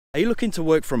Are you looking to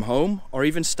work from home or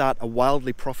even start a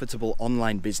wildly profitable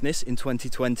online business in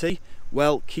 2020?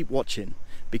 Well, keep watching,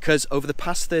 because over the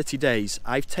past 30 days,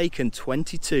 I've taken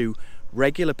 22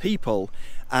 regular people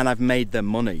and I've made them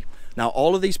money. Now,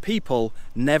 all of these people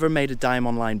never made a dime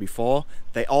online before.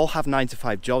 They all have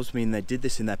 9-to-5 jobs, meaning they did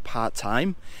this in their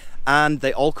part-time, and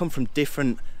they all come from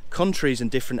different countries and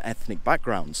different ethnic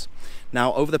backgrounds.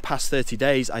 Now, over the past 30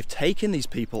 days, I've taken these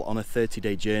people on a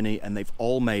 30-day journey and they've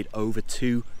all made over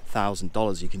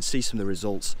 $2,000. You can see some of the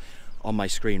results on my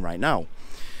screen right now.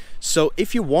 So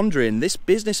if you're wondering, this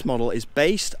business model is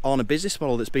based on a business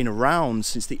model that's been around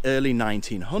since the early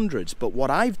 1900s. But what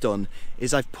I've done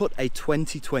is I've put a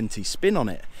 2020 spin on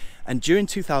it. And during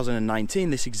 2019,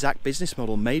 this exact business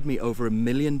model made me over $1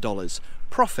 million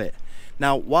profit.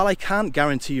 Now, while I can't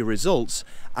guarantee you results,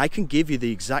 I can give you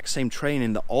the exact same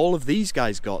training that all of these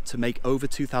guys got to make over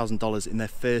 $2,000 in their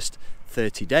first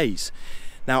 30 days.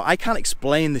 Now, I can't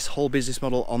explain this whole business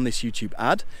model on this YouTube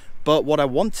ad, but what I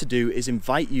want to do is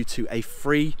invite you to a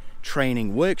free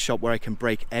training workshop where I can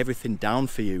break everything down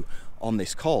for you on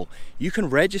this call. You can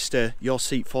register your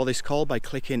seat for this call by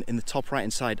clicking in the top right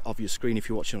hand side of your screen if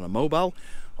you're watching on a mobile,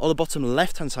 or the bottom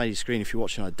left hand side of your screen if you're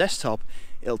watching on a desktop.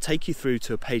 It'll take you through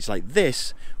to a page like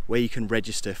this where you can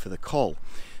register for the call.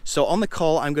 So on the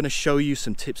call, I'm going to show you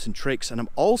some tips and tricks, and I'm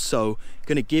also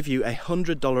going to give you a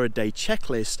 $100 a day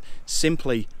checklist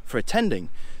simply for attending.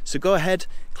 So go ahead,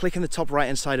 click in the top right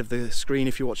hand side of the screen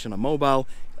if you're watching on a mobile,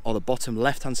 or the bottom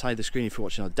left hand side of the screen if you're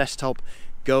watching on a desktop.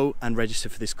 Go and register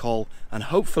for this call, and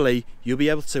hopefully you'll be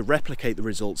able to replicate the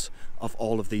results of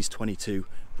all of these 22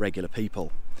 regular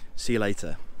people. See you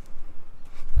later.